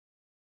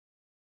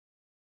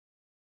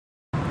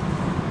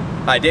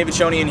Hi, David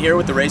Shonian here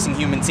with the Racing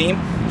Human team.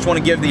 Just want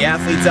to give the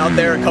athletes out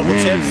there a couple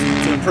tips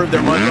to improve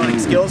their mud running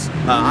skills.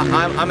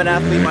 I'm an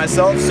athlete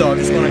myself, so I'm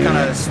just going to kind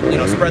of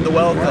spread the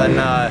wealth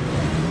and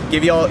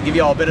give you all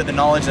a bit of the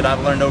knowledge that I've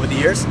learned over the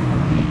years.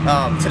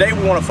 Today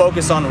we want to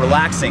focus on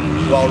relaxing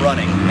while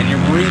running and your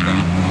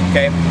breathing.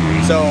 Okay,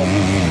 so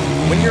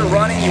when you're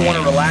running, you want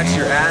to relax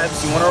your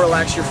abs, you want to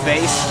relax your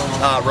face,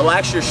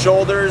 relax your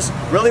shoulders,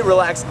 really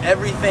relax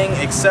everything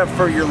except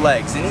for your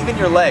legs. And even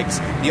your legs,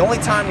 the only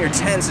time you're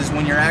tense is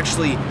when you're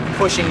actually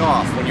pushing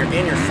off, when you're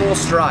in your full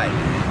stride.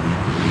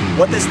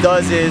 What this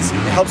does is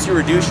it helps you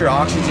reduce your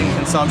oxygen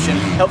consumption,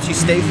 helps you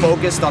stay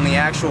focused on the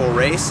actual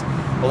race.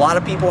 A lot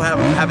of people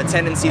have a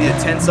tendency to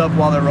tense up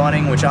while they're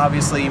running, which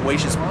obviously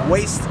wastes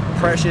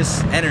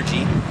precious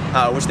energy,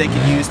 which they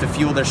can use to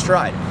fuel their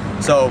stride.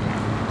 So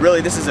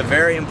really, this is a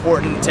very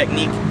important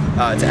technique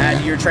to add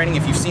to your training.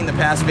 If you've seen the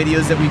past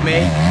videos that we've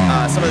made,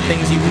 some of the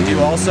things you can do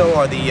also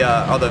are the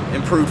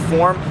improved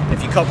form.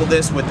 If you couple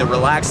this with the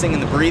relaxing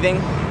and the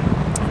breathing,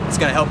 it's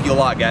going to help you a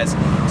lot, guys.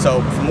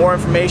 So for more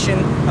information,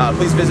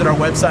 please visit our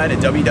website at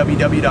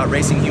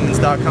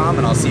www.racinghumans.com,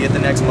 and I'll see you at the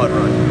next mud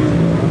run.